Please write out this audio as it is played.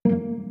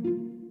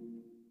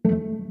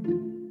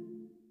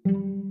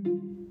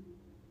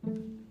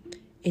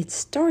It's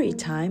story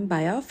time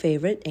by our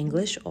favorite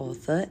English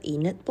author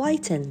Enid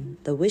Blyton,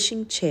 The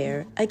Wishing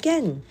Chair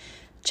again.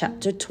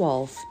 Chapter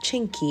 12,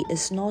 Chinky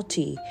is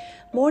Naughty.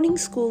 Morning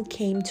school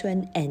came to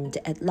an end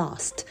at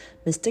last.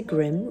 Mr.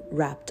 Grimm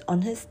rapped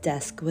on his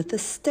desk with a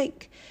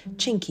stick.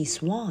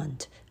 Chinky's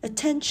wand.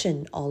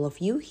 Attention, all of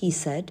you, he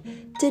said.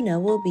 Dinner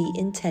will be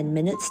in 10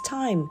 minutes'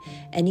 time.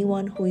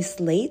 Anyone who is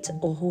late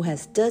or who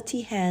has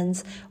dirty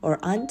hands or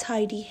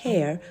untidy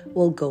hair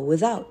will go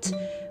without.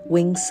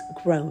 Winks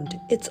groaned.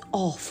 It's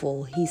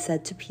awful, he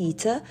said to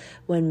Peter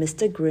when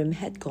Mr. Grimm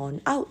had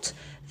gone out.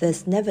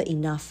 There's never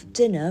enough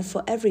dinner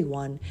for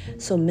everyone,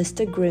 so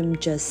Mr. Grimm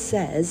just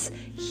says,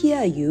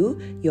 Here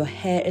you, your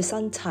hair is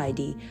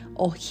untidy,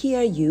 or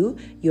here you,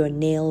 your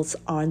nails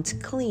aren't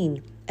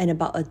clean, and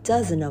about a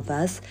dozen of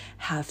us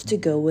have to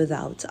go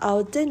without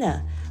our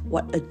dinner.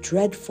 What a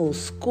dreadful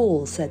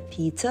school, said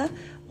Peter.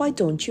 Why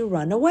don't you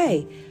run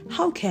away?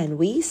 How can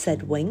we,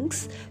 said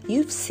Winks.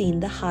 You've seen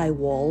the high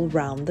wall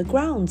round the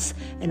grounds,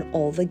 and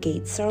all the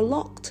gates are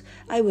locked.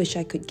 I wish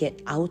I could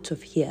get out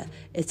of here.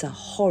 It's a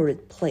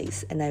horrid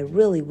place, and I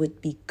really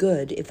would be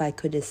good if I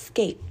could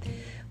escape.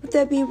 Would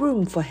there be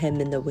room for him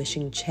in the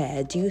wishing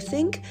chair, do you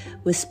think?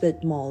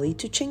 Whispered Mollie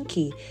to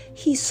Chinky.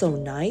 He's so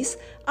nice.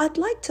 I'd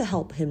like to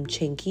help him,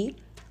 Chinky.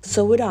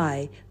 So would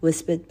I,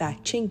 whispered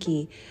back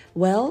Chinky.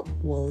 Well,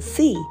 we'll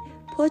see.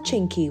 Poor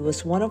Chinky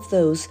was one of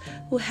those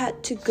who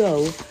had to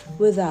go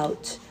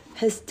without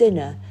his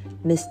dinner.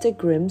 Mr.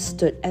 Grimm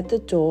stood at the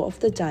door of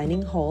the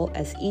dining hall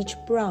as each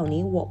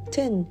brownie walked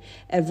in.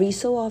 Every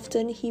so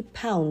often he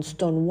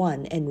pounced on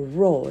one and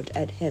roared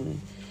at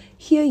him.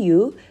 Here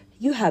you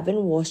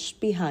haven't washed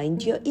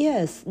behind your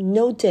ears.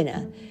 No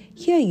dinner.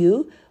 Here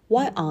you,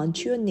 why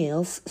aren't your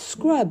nails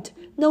scrubbed?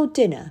 No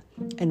dinner.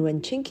 And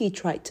when Chinky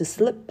tried to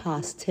slip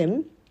past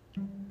him,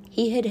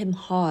 he hit him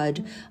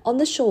hard on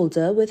the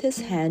shoulder with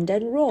his hand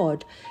and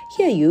roared,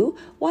 Here you,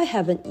 why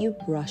haven't you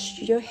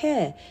brushed your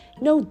hair?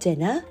 No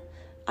dinner?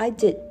 I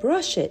did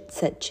brush it,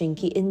 said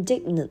Chinky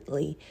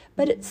indignantly,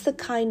 but it's the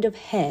kind of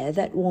hair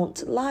that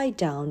won't lie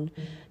down.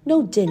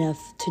 No dinner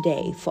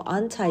today for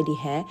untidy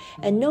hair,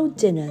 and no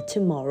dinner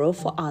tomorrow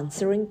for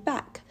answering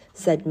back,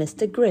 said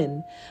Mr.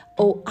 Grimm.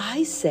 Oh,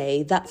 I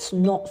say, that's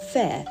not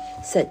fair,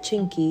 said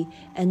Chinky,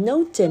 and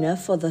no dinner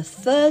for the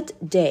third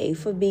day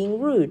for being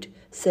rude,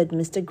 said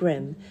Mr.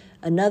 Grimm.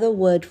 Another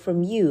word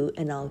from you,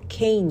 and I'll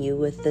cane you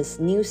with this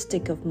new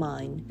stick of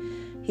mine.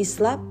 He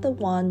slapped the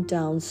wand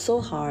down so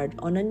hard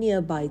on a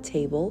nearby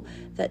table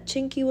that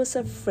Chinky was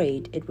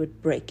afraid it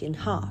would break in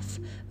half,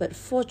 but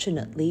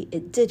fortunately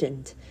it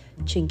didn't.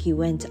 Chinky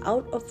went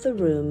out of the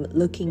room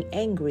looking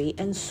angry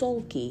and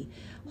sulky.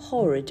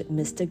 Horrid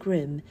Mr.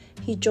 Grimm.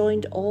 He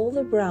joined all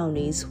the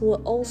brownies who were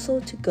also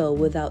to go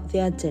without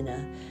their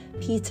dinner.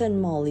 Peter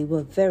and Mollie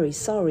were very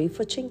sorry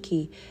for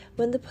Chinky.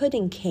 When the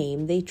pudding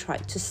came, they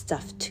tried to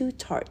stuff 2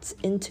 tarts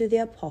into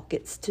their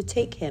pockets to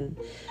take him,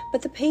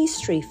 but the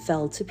pastry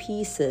fell to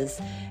pieces,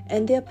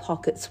 and their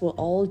pockets were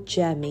all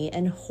jammy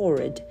and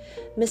horrid.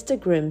 Mr.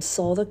 Grimm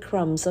saw the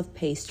crumbs of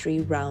pastry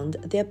round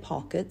their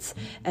pockets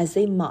as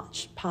they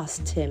marched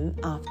past him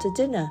after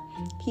dinner.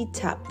 He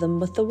tapped them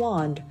with the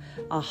wand.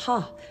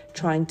 Aha,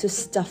 trying to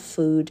stuff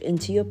food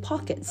into your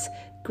pockets.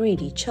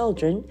 Greedy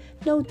children,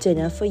 no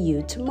dinner for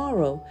you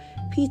tomorrow.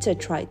 Peter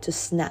tried to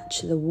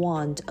snatch the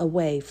wand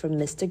away from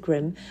Mr.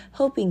 Grimm,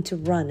 hoping to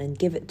run and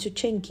give it to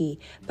Chinky,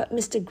 but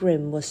Mr.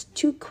 Grimm was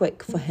too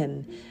quick for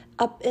him.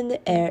 Up in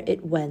the air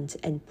it went,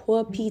 and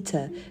poor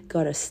Peter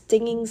got a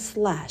stinging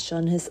slash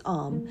on his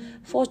arm.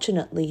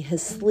 Fortunately,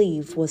 his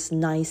sleeve was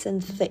nice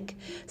and thick,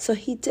 so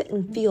he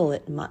didn't feel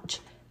it much.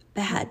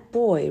 Bad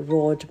boy,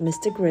 roared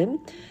Mr. Grimm.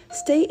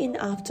 Stay in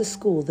after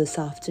school this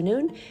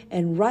afternoon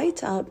and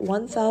write out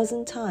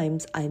 1,000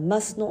 times I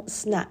must not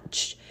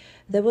snatch.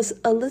 There was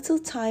a little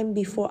time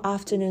before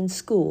afternoon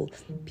school.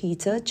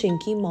 Peter,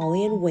 Chinky,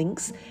 Mollie, and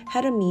Winks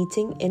had a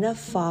meeting in a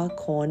far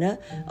corner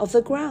of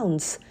the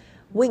grounds.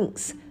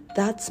 Winks,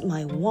 that's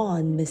my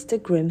wand Mr.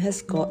 Grimm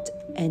has got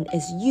and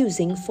is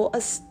using for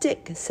a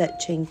stick, said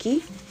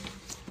Chinky.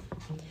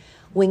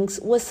 Winks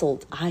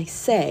whistled. I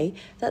say,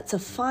 that's a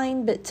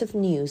fine bit of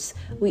news.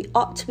 We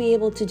ought to be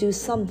able to do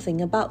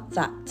something about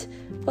that.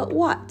 But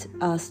what?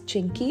 Asked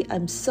Chinky.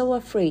 I'm so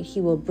afraid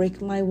he will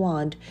break my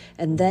wand,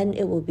 and then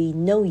it will be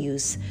no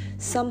use.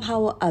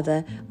 Somehow or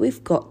other,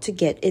 we've got to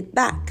get it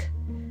back.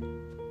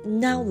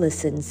 Now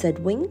listen, said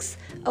Winks.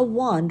 A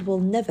wand will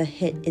never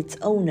hit its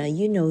owner,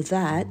 you know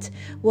that.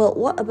 Well,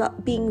 what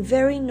about being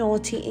very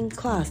naughty in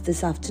class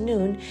this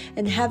afternoon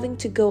and having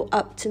to go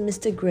up to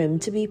Mr. Grimm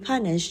to be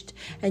punished?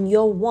 And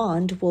your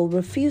wand will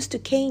refuse to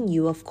cane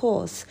you, of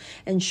course,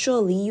 and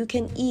surely you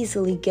can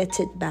easily get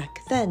it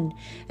back then,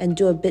 and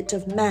do a bit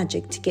of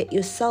magic to get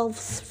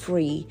yourselves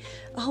free.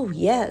 Oh,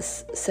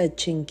 yes, said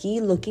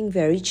Chinky, looking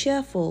very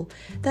cheerful.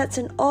 That's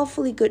an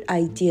awfully good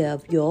idea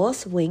of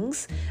yours,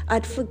 Winks.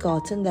 I'd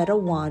forgotten that a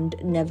wand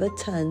never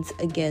turns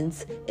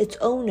against its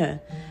owner.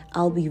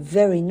 I'll be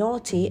very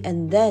naughty,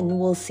 and then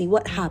we'll see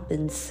what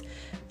happens.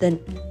 Then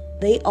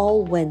they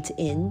all went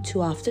in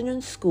to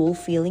afternoon school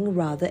feeling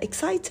rather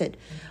excited.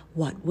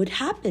 What would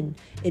happen?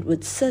 It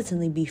would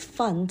certainly be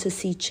fun to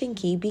see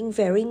Chinky being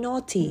very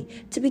naughty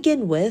to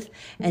begin with,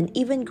 and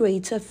even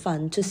greater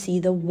fun to see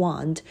the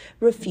wand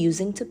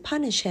refusing to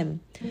punish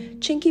him.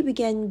 Chinky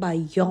began by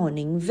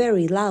yawning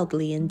very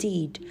loudly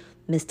indeed.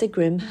 Mr.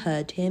 Grimm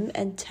heard him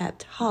and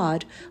tapped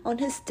hard on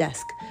his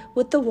desk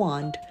with the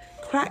wand.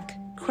 Crack,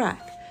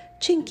 crack.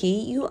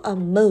 Chinky, you are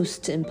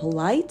most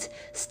impolite.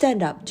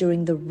 Stand up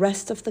during the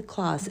rest of the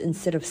class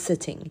instead of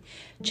sitting.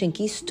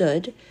 Chinky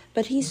stood,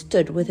 but he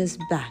stood with his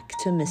back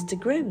to Mr.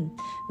 Grimm.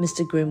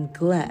 Mr. Grimm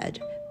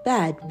glared.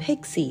 Bad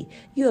pixie,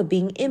 you are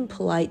being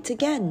impolite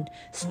again.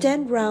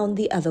 Stand round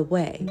the other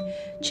way.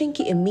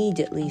 Chinky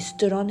immediately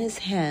stood on his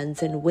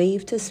hands and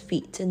waved his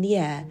feet in the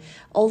air.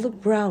 All the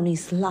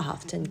brownies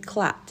laughed and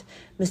clapped.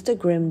 Mr.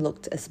 Grimm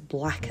looked as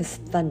black as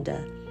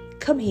thunder.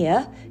 Come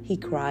here, he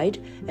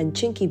cried, and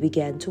Chinky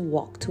began to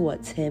walk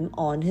towards him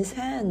on his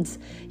hands.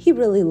 He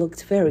really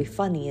looked very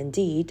funny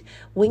indeed.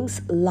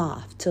 Winks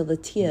laughed till the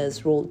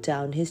tears rolled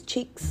down his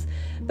cheeks.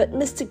 But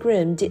Mr.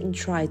 Grimm didn't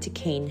try to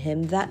cane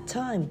him that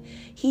time.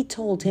 He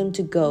told him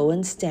to go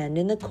and stand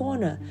in the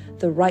corner,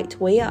 the right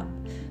way up.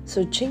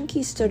 So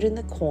Chinky stood in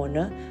the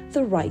corner,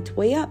 the right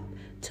way up,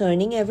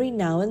 turning every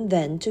now and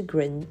then to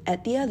grin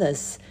at the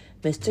others.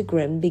 Mr.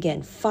 Grimm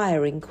began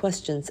firing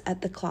questions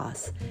at the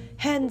class.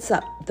 Hands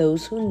up,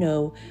 those who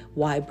know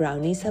why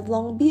brownies have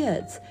long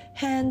beards.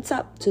 Hands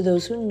up to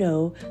those who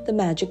know the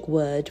magic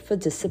word for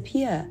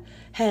disappear.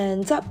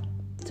 Hands up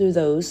to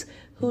those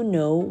who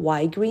know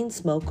why green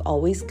smoke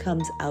always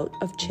comes out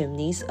of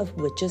chimneys of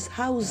witches'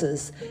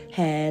 houses.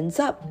 Hands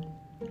up.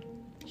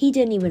 He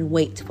didn't even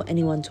wait for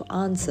anyone to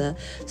answer,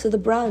 so the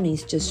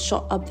brownies just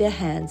shot up their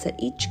hands at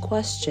each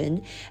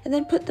question and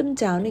then put them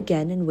down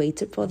again and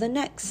waited for the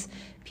next.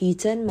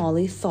 Peter and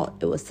Mollie thought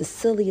it was the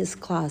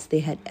silliest class they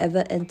had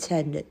ever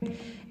attended.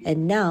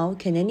 And now,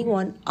 can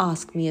anyone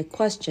ask me a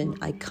question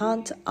I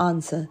can't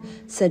answer?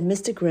 Said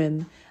Mr.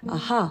 Grimm.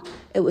 Aha,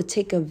 it would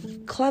take a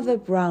clever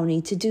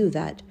brownie to do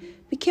that.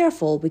 Be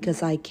careful,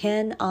 because I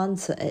can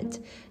answer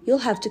it. You'll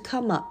have to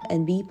come up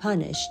and be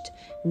punished.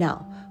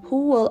 Now,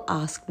 who will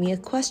ask me a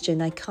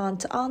question I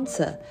can't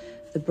answer?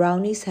 The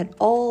brownies had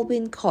all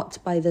been caught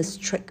by this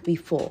trick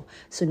before,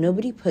 so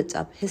nobody put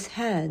up his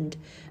hand.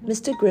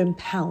 Mr. Grimm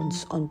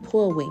pounced on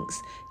poor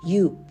Winks.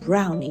 You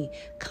brownie,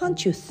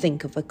 can't you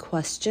think of a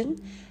question?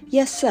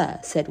 Yes, sir,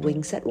 said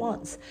Winks at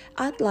once.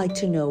 I'd like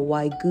to know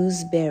why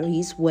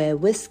gooseberries wear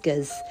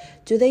whiskers.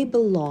 Do they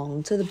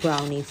belong to the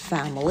brownie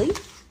family?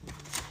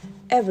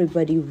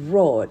 Everybody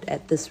roared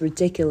at this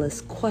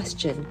ridiculous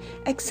question,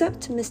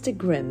 except Mr.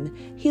 Grimm.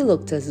 He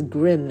looked as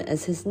grim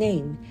as his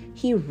name.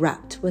 He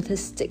rapped with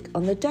his stick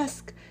on the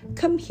desk.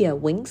 Come here,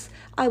 Winks.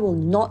 I will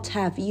not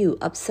have you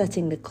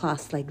upsetting the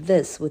class like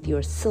this with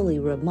your silly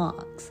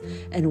remarks.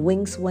 And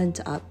Winks went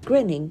up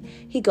grinning.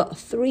 He got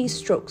 3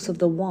 strokes of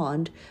the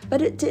wand,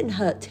 but it didn't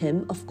hurt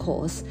him, of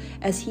course,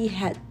 as he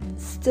had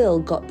still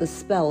got the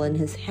spell in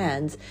his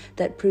hands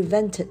that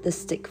prevented the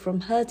stick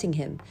from hurting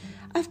him.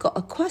 I've got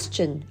a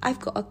question,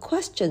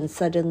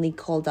 suddenly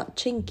called out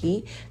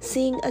Chinky,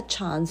 seeing a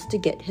chance to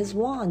get his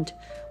wand.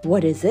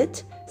 What is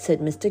it?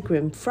 Said Mr.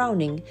 Grimm,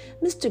 frowning.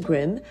 Mr.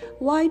 Grimm,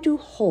 why do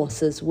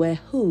horses wear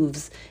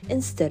hooves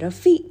instead of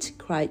feet?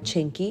 Cried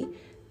Chinky.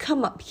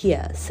 Come up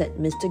here, said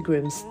Mr.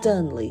 Grimm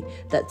sternly.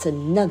 That's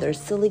another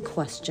silly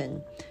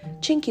question.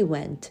 Chinky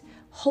went.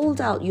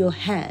 Hold out your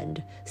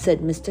hand,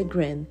 said Mr.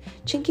 Grimm.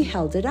 Chinky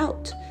held it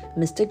out.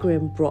 Mr.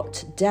 Grimm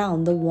brought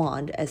down the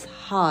wand as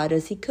hard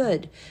as he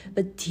could,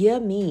 but dear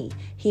me,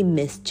 he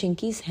missed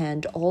Chinky's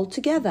hand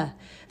altogether.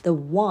 The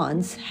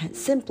wand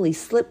simply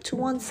slipped to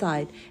one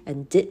side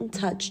and didn't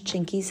touch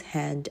Chinky's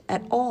hand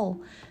at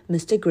all.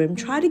 Mr. Grimm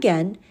tried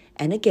again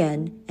and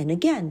again and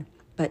again,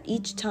 but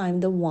each time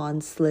the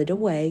wand slid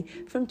away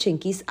from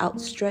Chinky's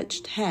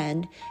outstretched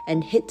hand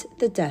and hit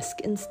the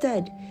desk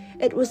instead.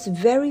 It was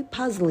very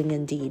puzzling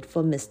indeed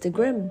for Mr.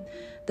 Grimm.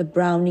 The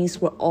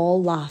brownies were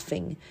all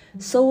laughing.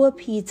 So were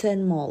Peter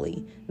and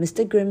Mollie.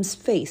 Mr. Grimm's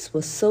face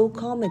was so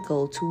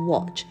comical to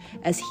watch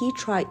as he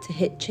tried to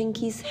hit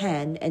Chinky's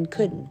hand and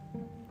couldn't.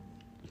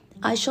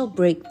 I shall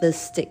break this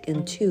stick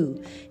in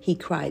 2, he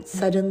cried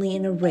suddenly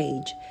in a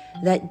rage.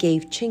 That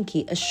gave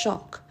Chinky a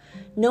shock.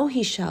 No,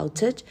 he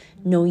shouted.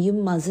 No, you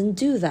mustn't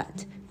do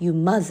that. You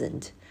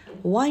mustn't.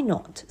 Why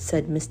not?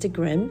 Said Mr.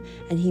 Grimm,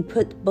 and he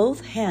put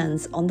both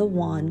hands on the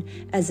wand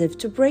as if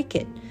to break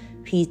it.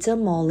 Peter,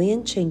 Mollie,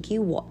 and Chinky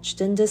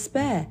watched in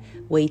despair,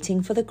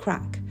 waiting for the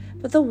crack.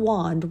 But the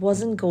wand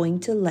wasn't going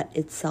to let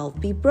itself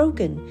be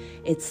broken.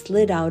 It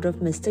slid out of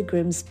Mr.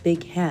 Grimm's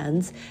big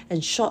hands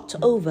and shot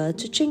over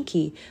to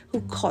Chinky,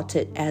 who caught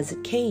it as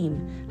it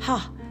came.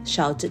 Ha!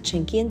 Shouted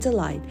Chinky in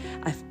delight.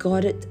 I've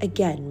got it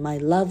again, my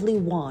lovely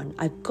wand.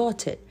 I've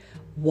got it.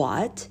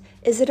 What?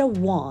 Is it a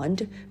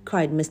wand?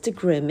 Cried Mr.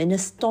 Grimm in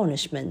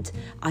astonishment.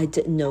 I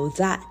didn't know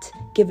that.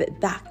 Give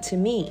it back to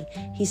me.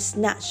 He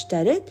snatched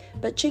at it,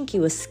 but Chinky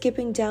was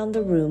skipping down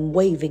the room,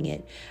 waving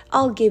it.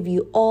 I'll give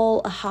you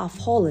all a half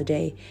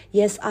holiday.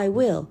 Yes, I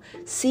will.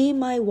 See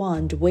my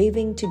wand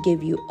waving to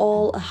give you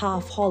all a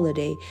half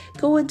holiday.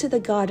 Go into the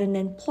garden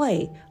and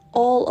play.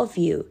 All of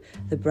you."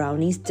 The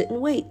brownies didn't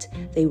wait.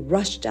 They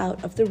rushed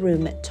out of the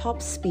room at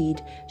top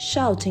speed,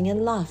 shouting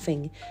and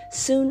laughing.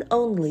 Soon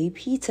only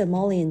Peter,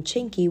 Mollie, and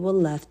Chinky were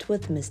left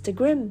with Mr.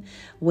 Grimm.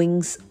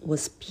 Wings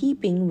was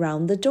peeping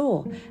round the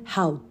door.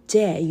 "How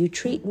dare you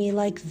treat me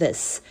like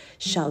this?"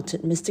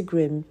 shouted Mr.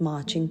 Grimm,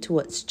 marching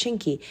towards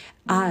Chinky.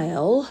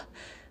 "I'll—"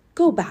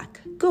 Go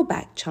back,"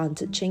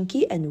 chanted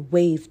Chinky, and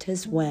waved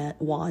his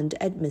wand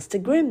at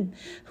Mr. Grimm,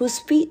 whose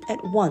feet at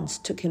once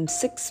took him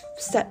 6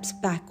 steps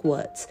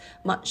backwards,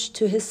 much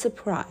to his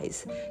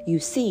surprise. "You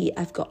see,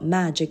 I've got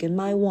magic in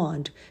my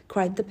wand,"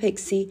 cried the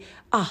pixie.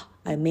 "Ah,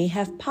 I may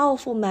have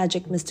powerful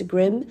magic, Mr.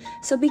 Grimm,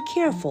 so be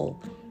careful."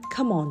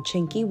 "Come on,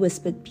 Chinky,"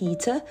 whispered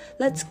Peter.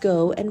 "Let's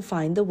go and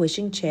find the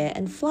wishing chair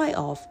and fly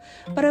off."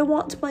 "But I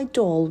want my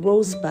doll,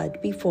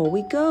 Rosebud, before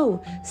we go,"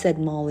 said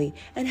Mollie.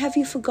 "And have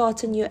you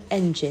forgotten your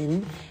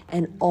engine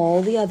and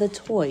all the other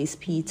toys,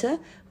 Peter?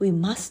 We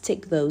must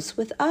take those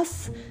with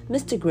us.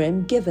 Mr.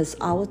 Grimm, give us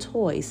our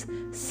toys."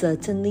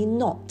 "Certainly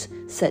not,"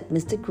 said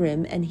Mr.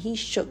 Grimm, and he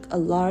shook a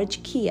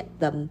large key at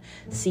them.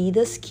 "See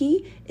this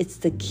key? It's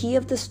the key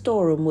of the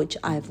storeroom which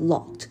I've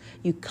locked.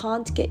 You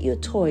can't get your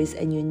toys,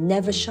 and you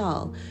never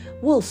shall."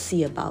 "We'll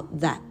see about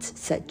that,"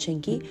 said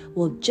Chinky.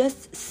 "We'll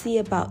just see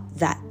about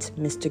that,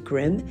 Mr.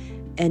 Grimm."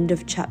 End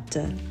of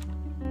chapter.